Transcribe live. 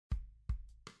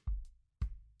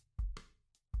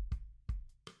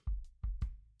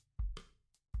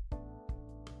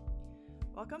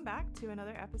Welcome back to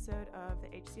another episode of the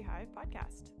HC Hive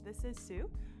podcast. This is Sue,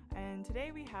 and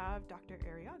today we have Dr.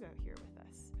 Arriaga here with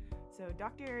us. So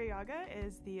Dr. Arriaga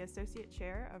is the Associate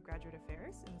Chair of Graduate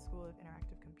Affairs in the School of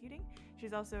Interactive Computing.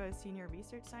 She's also a Senior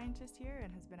Research Scientist here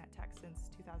and has been at Tech since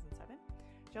 2007.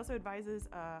 She also advises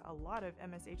a lot of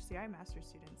MSHCI master's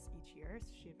students each year.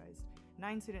 She advised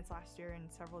 9 students last year and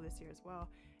several this year as well.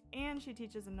 And she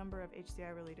teaches a number of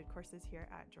HCI-related courses here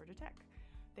at Georgia Tech.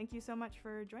 Thank you so much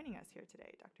for joining us here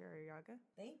today, Dr. Arriaga.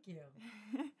 Thank you.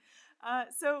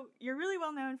 So you're really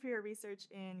well known for your research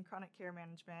in chronic care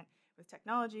management with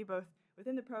technology, both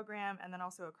within the program and then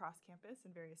also across campus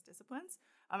in various disciplines,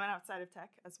 and outside of tech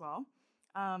as well.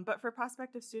 But for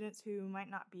prospective students who might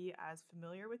not be as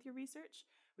familiar with your research,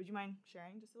 would you mind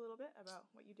sharing just a little bit about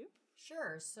what you do?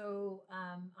 Sure. So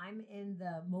I'm in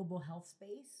the mobile health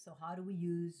space. So how do we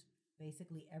use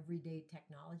basically everyday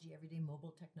technology, everyday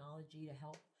mobile technology to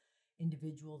help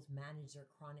individuals manage their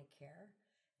chronic care?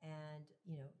 And,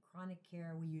 chronic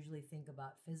care, we usually think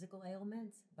about physical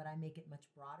ailments, but I make it much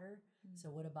broader. So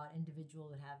what about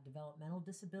individuals that have developmental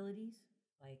disabilities,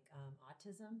 like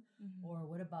autism? Or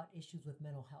what about issues with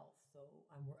mental health? So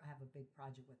I have a big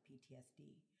project with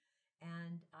PTSD.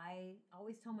 And I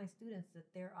always tell my students that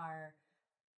there are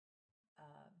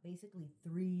basically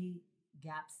 3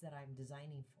 gaps that I'm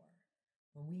designing for.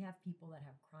 When we have people that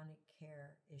have chronic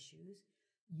care issues,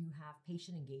 you have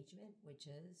patient engagement, which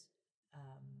is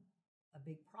a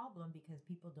big problem because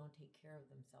people don't take care of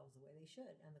themselves the way they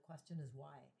should. And the question is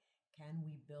why? Can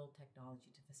we build technology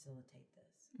to facilitate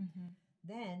this?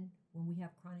 Then when we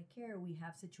have chronic care, we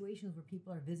have situations where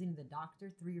people are visiting the doctor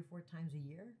 3 or 4 times a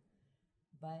year,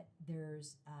 but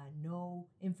there's no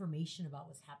information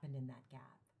about what's happened in that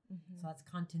gap. So that's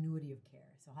continuity of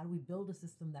care. So how do we build a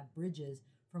system that bridges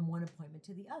from one appointment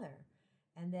to the other?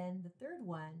 And then the third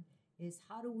one is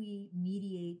how do we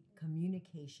mediate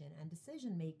communication and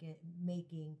decision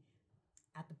making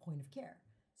at the point of care?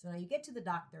 So now you get to the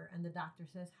doctor and the doctor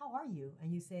says, "How are you?"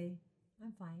 And you say,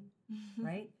 "I'm fine,"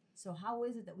 right? So how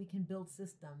is it that we can build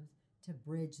systems to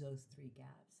bridge those 3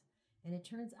 gaps? And it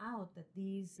turns out that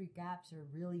these 3 gaps are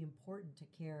really important to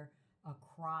care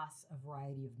across a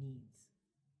variety of needs.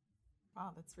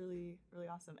 Wow, that's really, really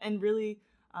awesome. And really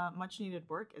much needed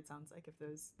work, it sounds like. If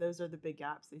those are the big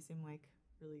gaps, they seem like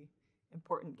really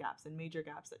important gaps and major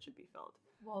gaps that should be filled.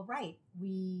 Well, right.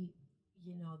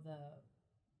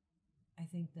 I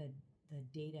think the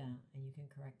data, and you can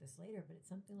correct this later, but it's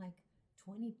something like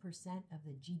 20% of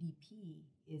the GDP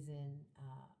is in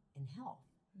health.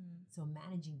 So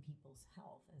managing people's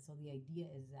health. And so the idea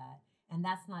is that, and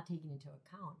that's not taking into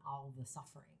account all the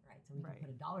suffering, right? So we can put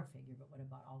a dollar figure, but what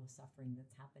about all the suffering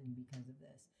that's happening because of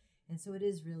this? And so it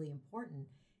is really important.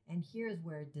 And here's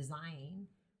where design,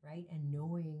 right, and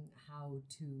knowing how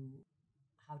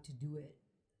to do it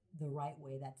the right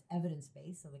way, that's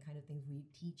evidence-based, so the kind of things we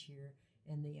teach here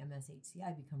in the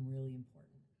MSHCI become really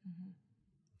important.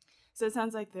 So it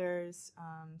sounds like there's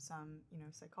some,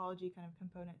 psychology kind of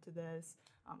component to this,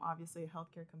 obviously a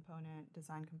healthcare component,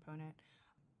 design component.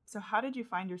 So how did you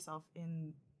find yourself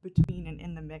in between and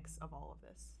in the mix of all of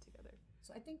this together?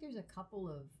 So I think there's a couple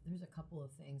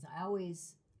of things. I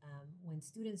always, when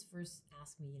students first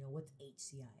ask me, what's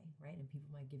HCI, right? And people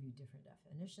might give you different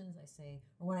definitions. I say,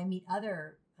 or when I meet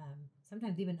other,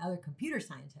 sometimes even other computer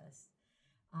scientists,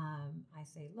 I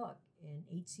say, look, in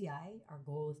HCI, our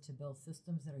goal is to build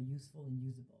systems that are useful and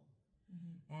usable.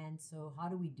 And so how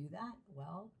do we do that?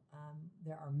 Well,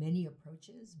 there are many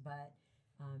approaches, but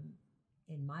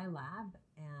in my lab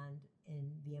and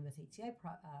in the MSHCI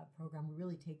program, we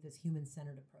really take this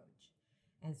human-centered approach.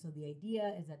 And so the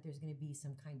idea is that there's going to be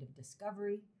some kind of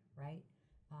discovery, right?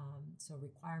 So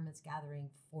requirements gathering,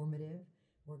 formative.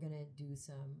 We're going to do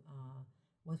some,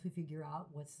 once we figure out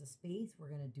what's the space, we're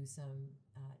going to do some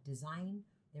design,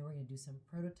 then we're going to do some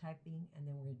prototyping, and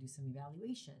then we're going to do some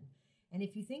evaluation. And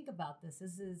if you think about this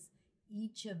is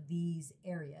each of these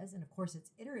areas, and of course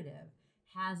it's iterative,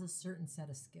 has a certain set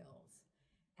of skills.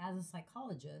 As a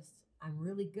psychologist, I'm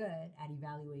really good at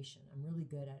evaluation. I'm really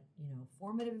good at,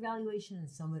 formative evaluation and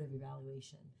summative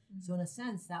evaluation. So in a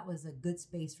sense, that was a good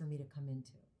space for me to come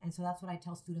into. And so that's what I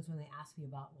tell students when they ask me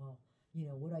about, well,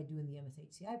 what do I do in the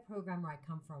MSHCI program, or I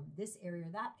come from this area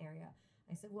or that area?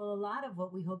 I said, well, a lot of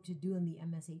what we hope to do in the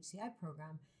MSHCI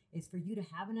program is for you to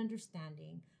have an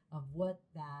understanding of what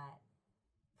that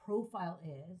profile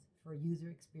is for a user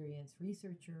experience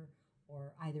researcher,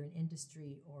 or either in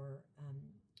industry, or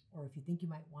if you think you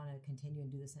might want to continue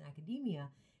and do this in academia,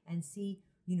 and see,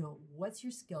 what's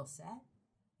your skill set.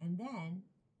 And then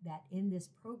that in this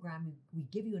program, we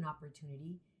give you an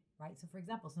opportunity, right? So for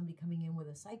example, somebody coming in with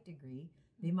a psych degree,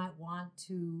 they might want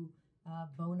to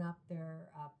bone up their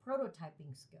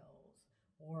prototyping skills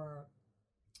or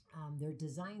their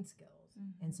design skills.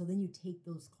 And so then you take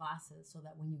those classes so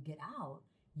that when you get out,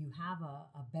 you have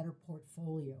a better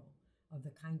portfolio of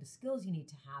the kind of skills you need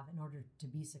to have in order to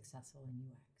be successful in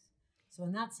UX. So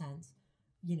in that sense,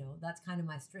 that's kind of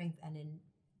my strength. And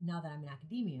now that I'm in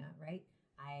academia, right,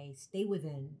 I stay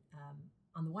within,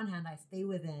 on the one hand, I stay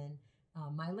within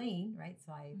my lane, right?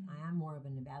 So I am more of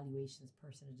an evaluations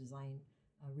person,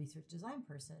 a research design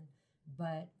person.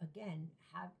 But again,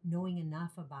 knowing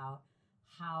enough about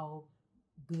how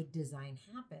good design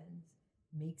happens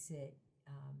makes it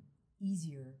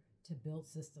easier to build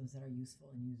systems that are useful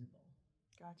and usable.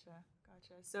 Gotcha.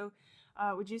 So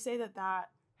would you say that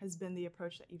has been the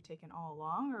approach that you've taken all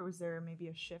along, or was there maybe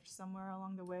a shift somewhere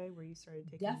along the way where you started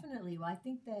taking? Definitely. Well, I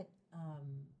think that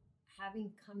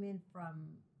having come in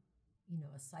from,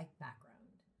 a psych background,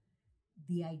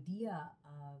 the idea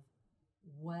of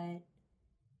what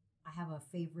I have a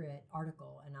favorite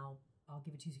article, and I'll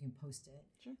give it to you so you can post it.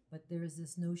 Sure. But there's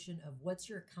this notion of what's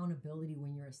your accountability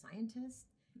when you're a scientist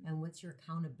and what's your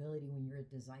accountability when you're a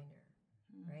designer,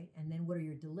 right? And then what are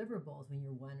your deliverables when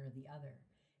you're one or the other?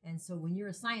 And so when you're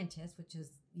a scientist, which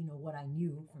is, what I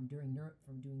knew from doing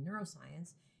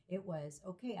neuroscience, it was,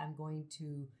 okay, I'm going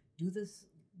to do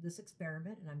this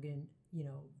experiment and I'm going to,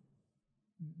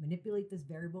 manipulate this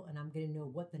variable and I'm going to know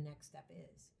what the next step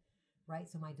is, right?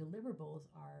 So my deliverables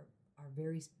are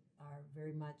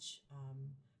very much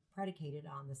predicated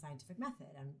on the scientific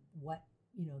method and what,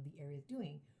 the area is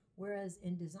doing. Whereas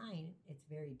in design, it's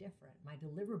very different. My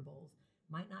deliverables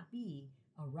might not be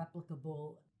a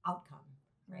replicable outcome,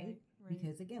 right?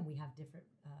 Because again, we have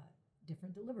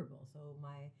different deliverables. So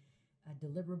my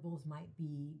deliverables might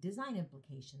be design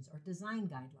implications or design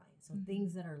guidelines. So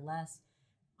things that are less,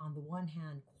 on the one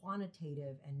hand,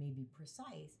 quantitative and maybe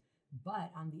precise, but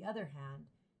on the other hand,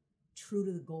 true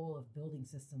to the goal of building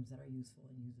systems that are useful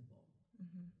and usable.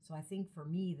 So I think for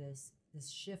me, this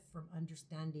shift from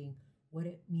understanding what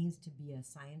it means to be a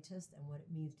scientist and what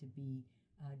it means to be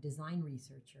a design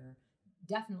researcher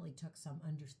definitely took some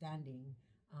understanding,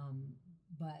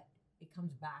 but it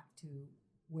comes back to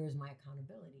where's my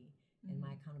accountability? And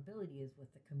my accountability is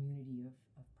with the community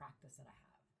of practice that I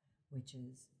have, which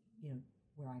is,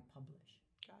 where I publish.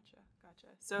 Gotcha.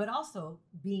 So, but also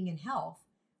being in health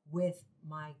with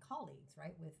my colleagues,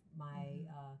 right? With my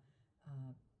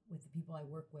with the people I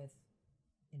work with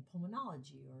in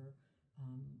pulmonology or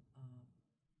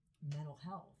mental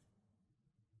health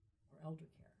or elder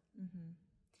care.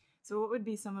 So what would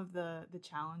be some of the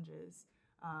challenges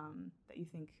that you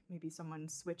think maybe someone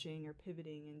switching or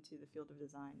pivoting into the field of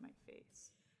design might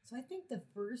face? So I think the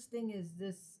first thing is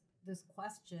this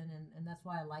question, and that's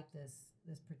why I like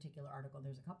this particular article.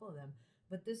 There's a couple of them,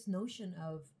 but this notion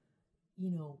of,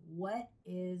 what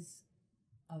is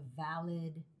a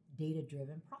valid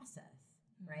data-driven process,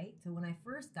 right? So when I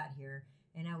first got here,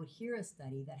 and I would hear a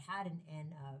study that had an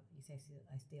N of,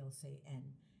 I still say N,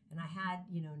 and I had,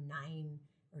 9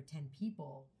 or 10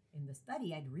 people in the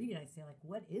study, I'd read it, I'd say, like,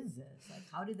 what is this? Like,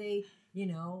 how do they,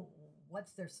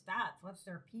 what's their stats? What's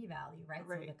their p-value, right?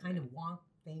 So the kind of wonk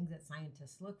things that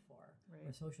scientists look for,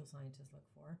 or social scientists look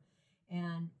for.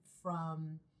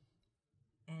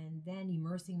 And then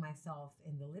immersing myself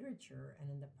in the literature and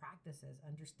in the practices,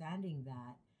 understanding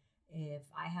that if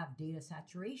I have data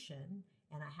saturation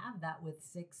and I have that with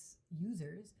 6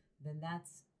 users, then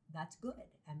that's good.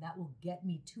 And that will get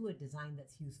me to a design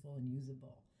that's useful and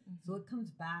usable. So it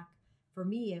comes back, for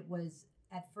me,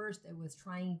 at first it was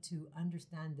trying to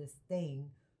understand this thing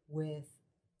with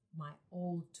my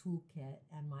old toolkit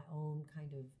and my own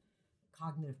kind of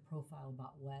cognitive profile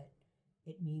about what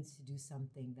it means to do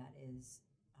something that is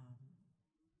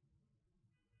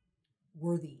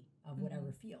worthy of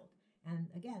whatever field. And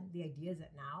again, the idea is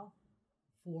that now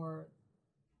for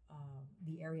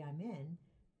the area I'm in,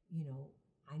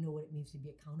 I know what it means to be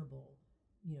accountable,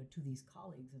 to these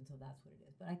colleagues. And so that's what it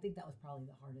is. But I think that was probably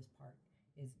the hardest part,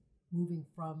 is moving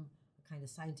from a kind of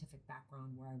scientific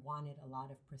background where I wanted a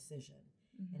lot of precision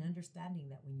and understanding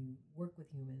that when you work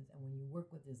with humans and when you work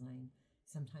with design,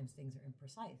 sometimes things are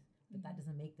imprecise, but that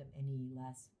doesn't make them any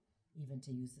less, even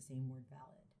to use the same word,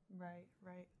 valid.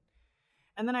 Right.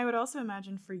 And then I would also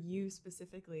imagine for you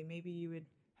specifically, maybe you would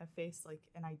have faced like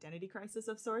an identity crisis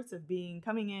of sorts of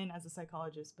coming in as a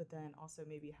psychologist, but then also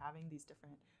maybe having these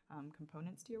different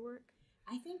components to your work.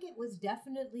 I think it was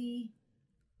definitely,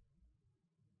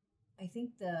 I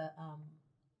think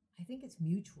it's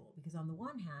mutual, because on the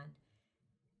one hand,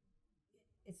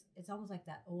 it's almost like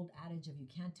that old adage of you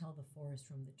can't tell the forest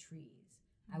from the trees.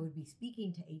 I would be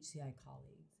speaking to HCI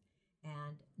colleagues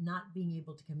and not being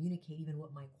able to communicate even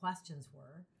what my questions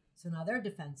were, So now they're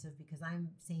defensive because I'm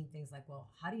saying things like, well,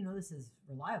 how do you know this is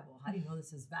reliable? How do you know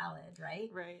this is valid, right?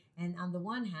 Right. And on the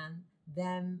one hand,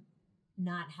 them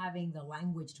not having the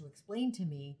language to explain to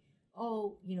me,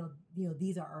 oh,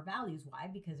 these are our values. Why?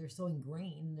 Because they're so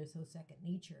ingrained and they're so second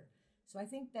nature. So I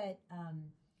think that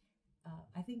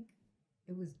I think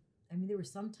it was. I mean, there were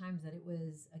some times that it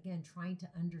was, again, trying to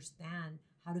understand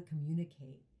how to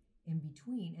communicate in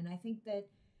between. And I think that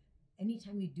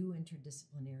anytime you do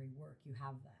interdisciplinary work, you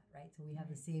have that, right? So we have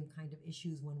the same kind of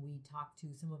issues when we talk to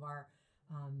some of our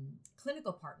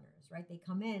clinical partners, right? They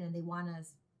come in and they want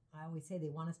us, I always say they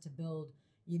want us to build,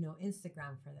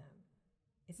 Instagram for them.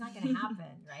 It's not going to happen,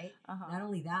 right? Not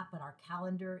only that, but our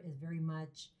calendar is very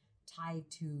much tied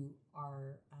to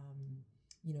our,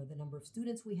 the number of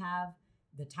students we have,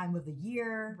 the time of the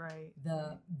year,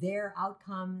 their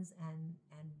outcomes and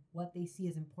what they see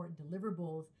as important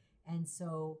deliverables. And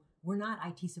so we're not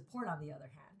IT support on the other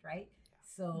hand, right?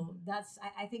 So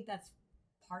I think that's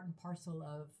part and parcel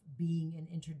of being in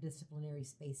interdisciplinary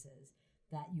spaces,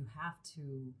 that you have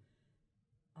to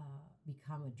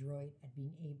become adroit at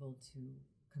being able to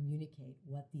communicate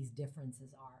what these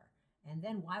differences are. And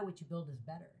then why what you build is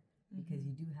better, because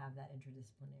you do have that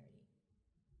interdisciplinarity.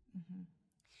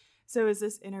 So is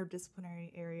this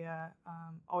interdisciplinary area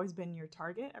always been your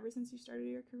target ever since you started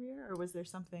your career, or was there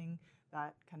something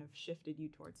that kind of shifted you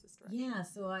towards this direction? Yeah,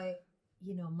 so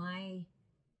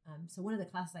so one of the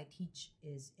classes I teach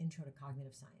is Intro to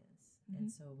Cognitive Science.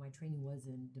 And so my training was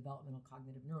in developmental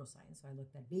cognitive neuroscience. So I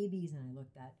looked at babies and I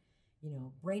looked at,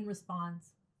 brain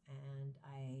response, and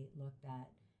I looked at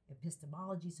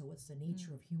epistemology. So what's the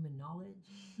nature of human knowledge?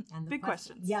 And the big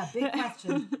questions. Yeah, big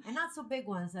questions, and not so big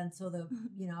ones. And so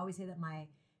I always say that my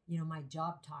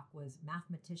job talk was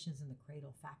mathematicians in the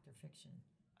cradle, fact or fiction.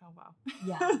 Oh, wow.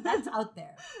 Yeah, that's out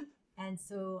there. And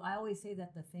so I always say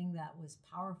that the thing that was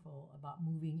powerful about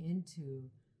moving into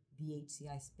the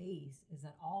HCI space is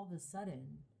that all of a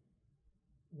sudden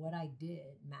what I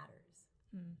did matters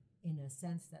in a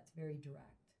sense that's very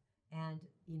direct. And,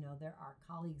 there are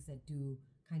colleagues that do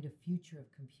kind of future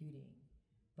of computing.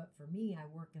 But for me, I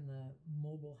work in the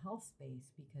mobile health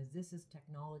space because this is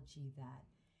technology that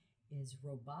is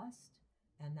robust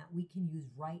and that we can use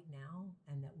right now,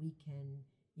 and that we can,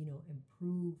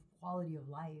 improve quality of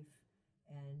life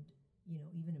and,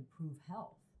 even improve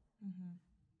health.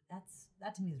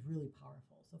 That to me is really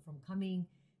powerful. So from coming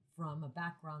from a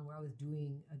background where I was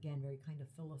doing, again, very kind of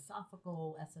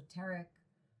philosophical, esoteric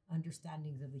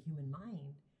understandings of the human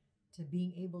mind, to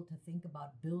being able to think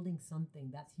about building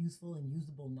something that's useful and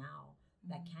usable now,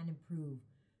 that can improve,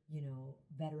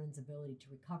 veterans' ability to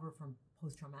recover from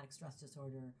post-traumatic stress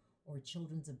disorder, or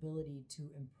children's ability to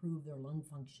improve their lung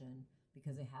function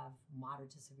because they have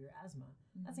moderate to severe asthma.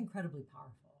 That's incredibly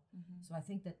powerful. So I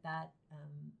think that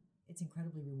it's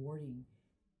incredibly rewarding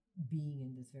being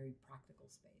in this very practical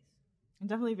space. And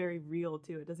definitely very real,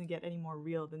 too. It doesn't get any more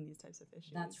real than these types of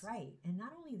issues. That's right. And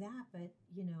not only that, but,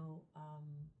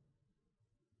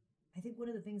 I think one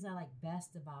of the things I like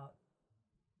best about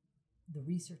the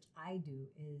research I do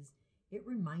is it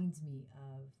reminds me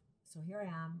of, so here I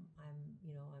am,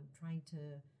 I'm trying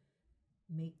to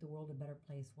make the world a better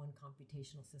place, one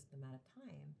computational system at a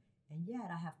time. And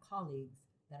yet I have colleagues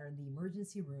that are in the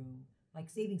emergency room, like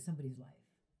saving somebody's life.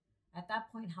 At that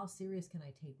point, how serious can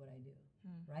I take what I do,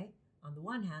 right? On the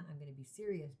one hand, I'm going to be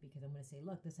serious because I'm going to say,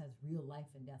 look, this has real life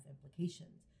and death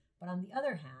implications. But on the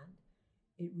other hand,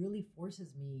 it really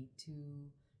forces me to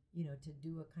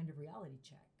do a kind of reality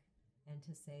check and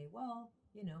to say, well,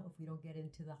 if we don't get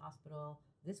into the hospital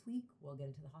this week, we'll get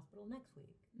into the hospital next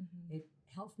week. It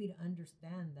helps me to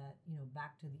understand that,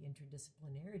 back to the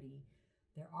interdisciplinarity,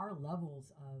 there are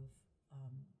levels of,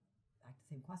 back to the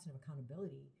same question of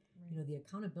accountability. Right. The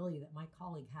accountability that my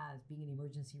colleague has being an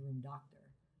emergency room doctor,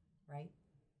 right?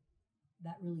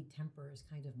 That really tempers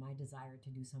kind of my desire to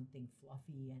do something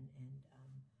fluffy and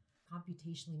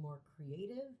computationally more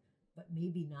creative, but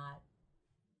maybe not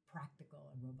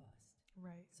practical and robust.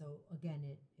 Right. So again,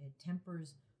 it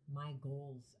tempers my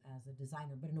goals as a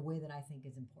designer, but in a way that I think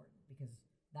is important, because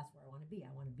that's where I want to be.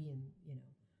 I want to be in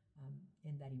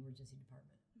that emergency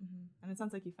department. And it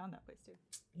sounds like you found that place too.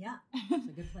 Yeah, it's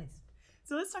a good place.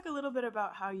 So let's talk a little bit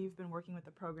about how you've been working with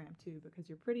the program too, because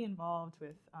you're pretty involved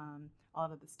with a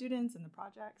lot of the students and the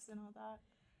projects and all that.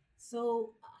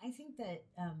 So I think that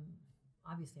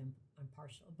obviously I'm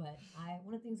partial, but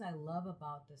one of the things I love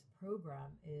about this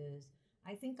program is,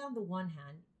 I think on the one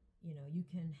hand, you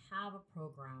can have a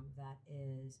program that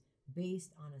is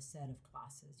based on a set of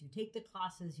classes. You take the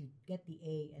classes, you get the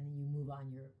A, and then you move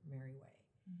on your merry way.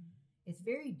 It's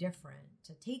very different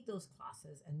to take those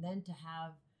classes and then to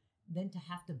have, then to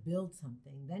have to build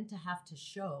something, then to have to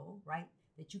show, right,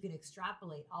 that you can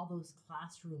extrapolate all those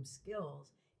classroom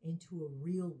skills into a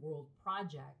real world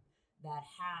project that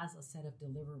has a set of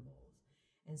deliverables.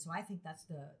 And so I think that's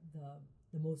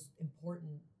the most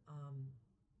important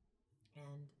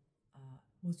and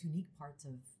most unique parts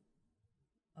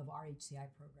of our HCI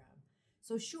program.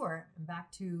 So sure, and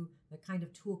back to the kind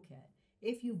of toolkit.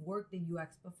 If you've worked in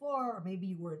UX before, or maybe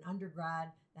you were an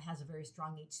undergrad that has a very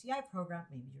strong HCI program,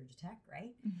 maybe Georgia Tech,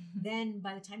 right? Then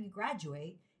by the time you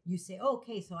graduate, you say, oh,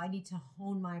 okay, so I need to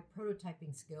hone my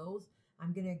prototyping skills.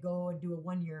 I'm going to go and do a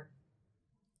 1 year,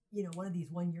 one of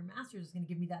these 1 year masters is going to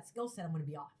give me that skill set. I'm going to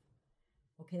be off.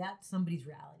 Okay, that's somebody's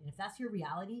reality. And if that's your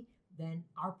reality, then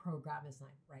our program is not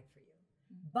right for you.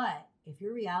 But if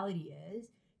your reality is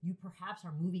you perhaps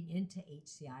are moving into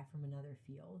HCI from another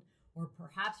field, or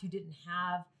perhaps you didn't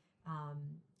have,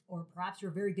 or perhaps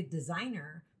you're a very good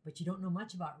designer, but you don't know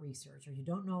much about research, or you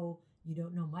don't know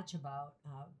much about,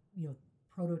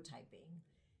 prototyping,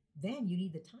 then you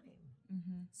need the time.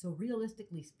 So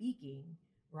realistically speaking,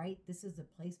 right, this is a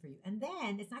place for you. And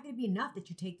then it's not going to be enough that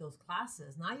you take those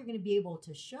classes. Now you're going to be able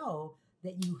to show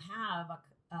that you have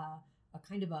a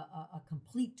kind of a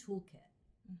complete toolkit.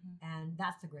 And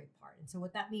that's the great part. And so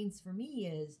what that means for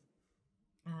me is,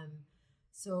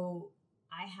 so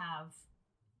I have,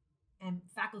 and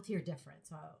faculty are different.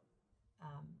 So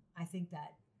I think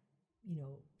that,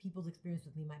 people's experience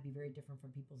with me might be very different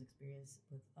from people's experience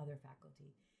with other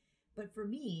faculty. But for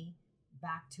me,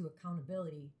 back to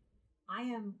accountability, I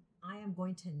am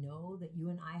going to know that you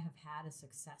and I have had a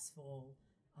successful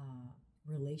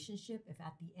relationship if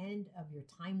at the end of your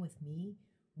time with me,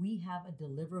 we have a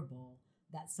deliverable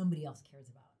that somebody else cares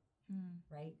about,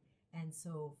 right? And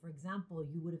so, for example,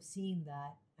 you would have seen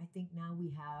that I think now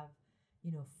we have,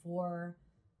 4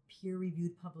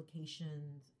 peer-reviewed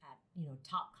publications at,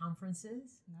 top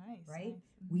conferences. Nice. Right?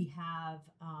 Nice. We have,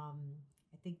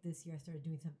 I think this year I started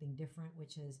doing something different,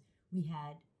 which is we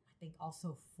had, I think,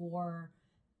 also 4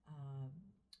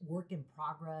 work in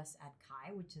progress at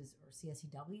CHI, which is, or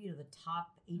CSEW, the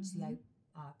top HCI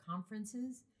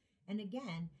conferences. And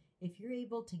again, if you're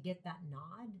able to get that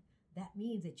nod, that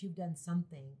means that you've done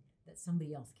something that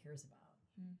somebody else cares about.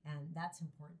 And that's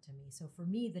important to me. So for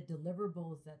me, the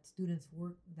deliverables that students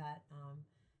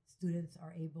students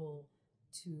are able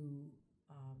to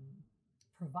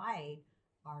provide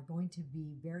are going to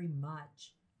be very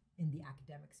much in the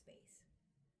academic space.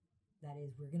 That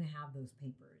is, we're going to have those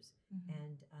papers.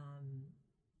 And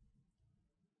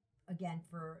again,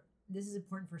 this is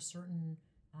important for certain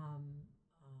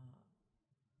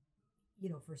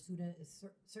for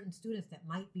certain students that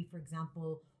might be, for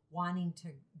example, wanting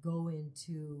to go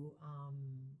into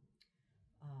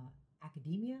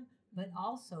academia, but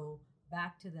also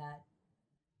back to that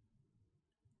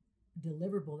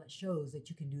deliverable that shows that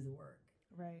you can do the work.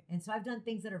 Right. And so I've done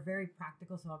things that are very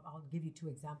practical. So I'll give you 2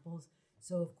 examples.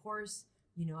 So of course,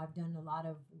 I've done a lot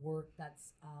of work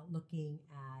that's looking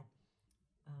at,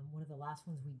 one of the last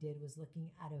ones we did was looking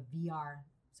at a VR.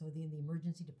 So in the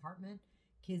emergency department,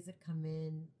 kids that come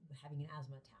in having an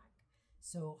asthma attack.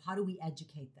 So how do we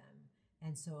educate them?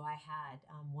 And so I had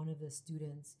one of the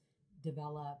students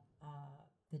develop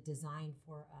the design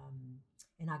for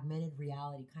an augmented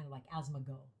reality, kind of like Asthma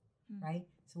Go, right?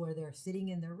 So where they're sitting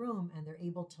in their room and they're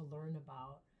able to learn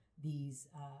about this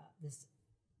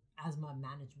asthma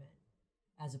management,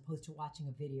 as opposed to watching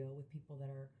a video with people that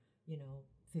are,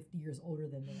 50 years older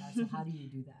than they are. So how do you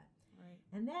do that? Right.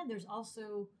 And then there's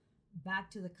also, back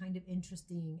to the kind of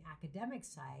interesting academic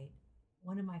side,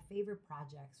 one of my favorite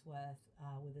projects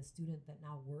with a student that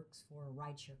now works for a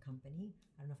rideshare company.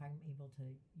 I don't know if I'm able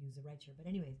to use a rideshare, but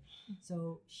anyways,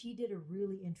 so she did a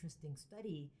really interesting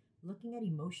study looking at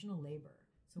emotional labor.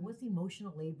 So what's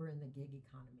emotional labor in the gig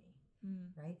economy,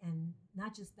 right? And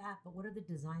not just that, but what are the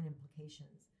design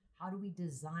implications? How do we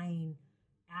design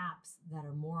apps that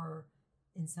are more,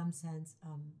 in some sense,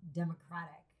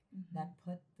 democratic, that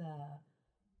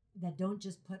don't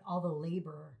just put all the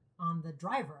labor on the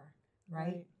driver,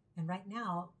 right? And right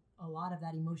now, a lot of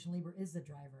that emotional labor is the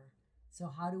driver. So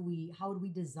how do we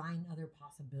design other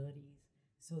possibilities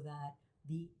so that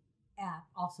the app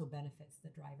also benefits the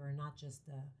driver and not just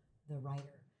the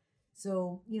rider?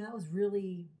 So, that was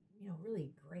really,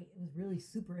 really great. It was really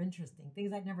super interesting.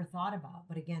 Things I'd never thought about,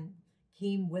 but again,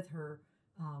 came with her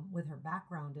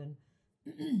background. And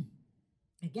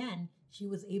again, she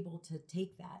was able to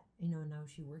take that, now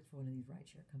she works for one of these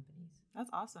rideshare companies. That's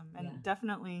awesome. And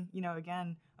definitely,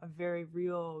 again, a very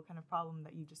real kind of problem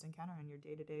that you just encounter in your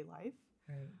day-to-day life.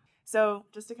 Right. So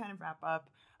just to kind of wrap up,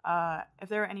 if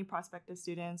there are any prospective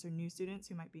students or new students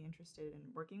who might be interested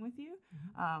in working with you,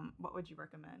 what would you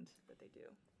recommend that they do?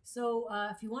 So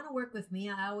if you want to work with me,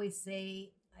 I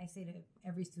say to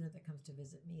every student that comes to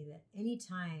visit me that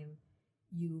anytime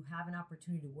you have an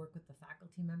opportunity to work with the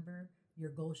faculty member,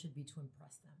 your goal should be to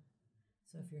impress them.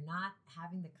 So if you're not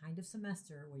having the kind of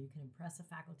semester where you can impress a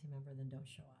faculty member, then don't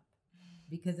show up,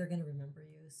 because they're going to remember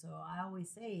you. So I always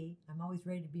say, I'm always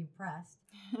ready to be impressed.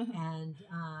 And,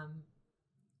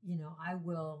 I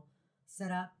will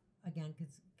set up, again,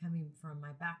 because coming from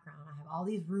my background, I have all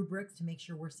these rubrics to make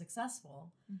sure we're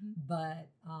successful. But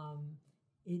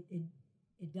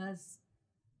it does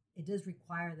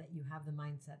require that you have the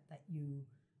mindset that you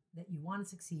want to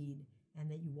succeed, and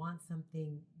that you want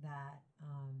something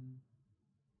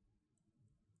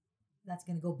that's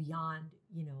going to go beyond,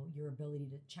 your ability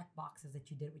to check boxes that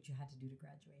you did what you had to do to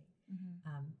graduate.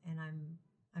 And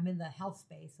I'm in the health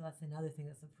space, so that's another thing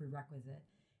that's a prerequisite.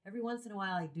 Every once in a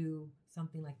while, I do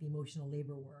something like the emotional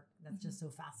labor work. That's just so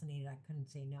fascinating, I couldn't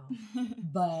say no.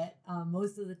 But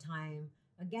most of the time,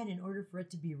 again, in order for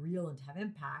it to be real and to have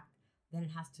impact, then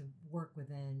it has to work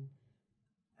within,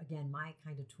 again, my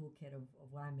kind of toolkit of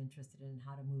what I'm interested in,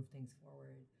 how to move things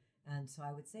forward. And so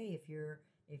I would say if you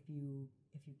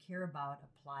care about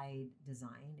applied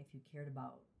design, if you cared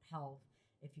about health,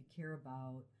 if you care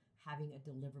about having a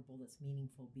deliverable that's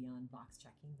meaningful beyond box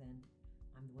checking, then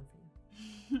I'm the one for you.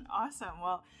 Awesome.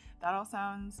 Well, that all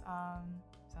sounds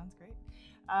great.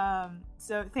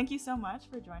 So thank you so much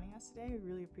for joining us today. We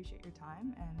really appreciate your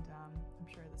time, and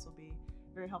I'm sure this will be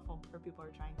very helpful for people who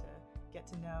are trying to get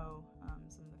to know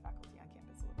some of the faculty on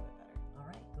campus a little bit better. All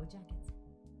right, go Jackets.